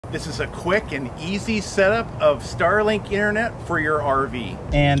This is a quick and easy setup of Starlink internet for your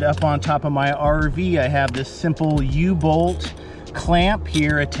RV. And up on top of my RV, I have this simple U-bolt clamp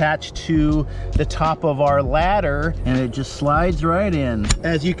here attached to the top of our ladder, and it just slides right in.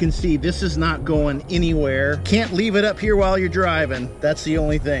 As you can see, this is not going anywhere. Can't leave it up here while you're driving. That's the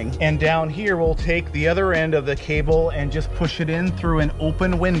only thing. And down here, we'll take the other end of the cable and just push it in through an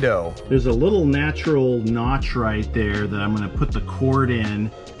open window. There's a little natural notch right there that I'm going to put the cord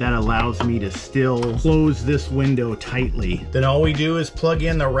in that allows me to still close this window tightly. Then all we do is plug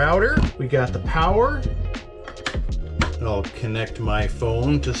in the router. We got the power. I'll connect my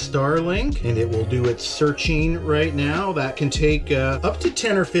phone to Starlink and it will do its searching right now. That can take up to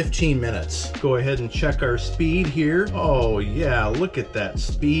 10 or 15 minutes. Go ahead and check our speed here. Oh yeah, look at that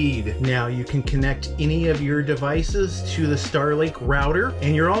speed. Now you can connect any of your devices to the Starlink router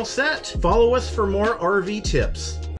and you're all set. Follow us for more RV tips.